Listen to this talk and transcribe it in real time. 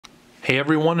Hey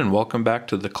everyone, and welcome back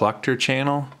to the Collector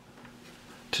channel.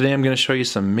 Today I'm going to show you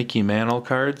some Mickey Mantle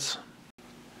cards.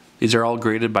 These are all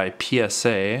graded by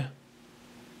PSA.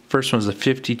 First one's a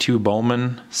 52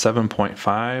 Bowman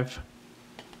 7.5.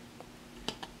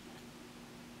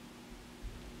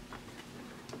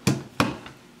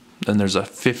 Then there's a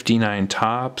 59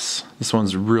 Topps. This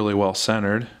one's really well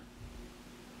centered.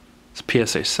 It's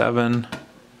PSA 7.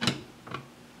 And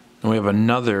we have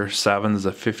another 7, this is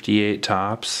a 58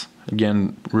 Topps.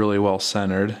 Again, really well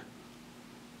centered.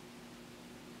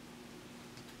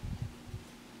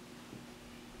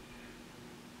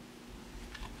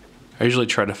 I usually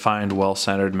try to find well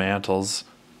centered mantles.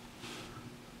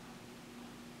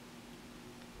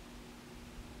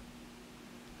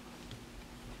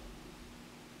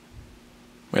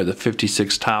 We have the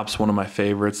 56 Topps, one of my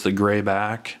favorites, the gray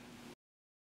back.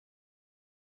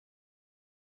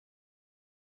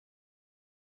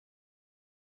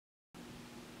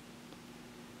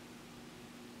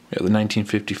 We have the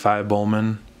 1955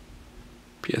 Bowman,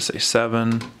 PSA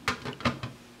 7.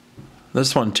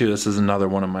 This one too, this is another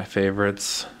one of my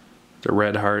favorites. The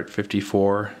Red Heart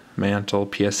 54 Mantle,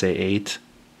 PSA 8.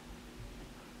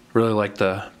 Really like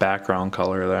the background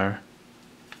color there.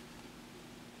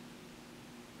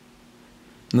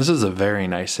 And this is a very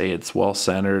nice 8. It's well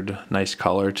centered, nice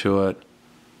color to it.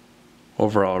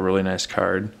 Overall, a really nice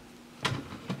card.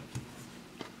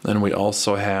 Then we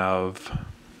also have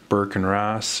Burke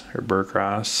Ross,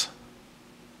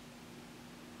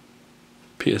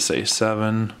 PSA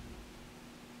 7.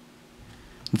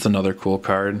 It's another cool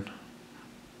card.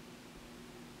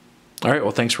 Alright,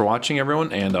 well thanks for watching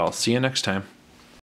everyone, and I'll see you next time.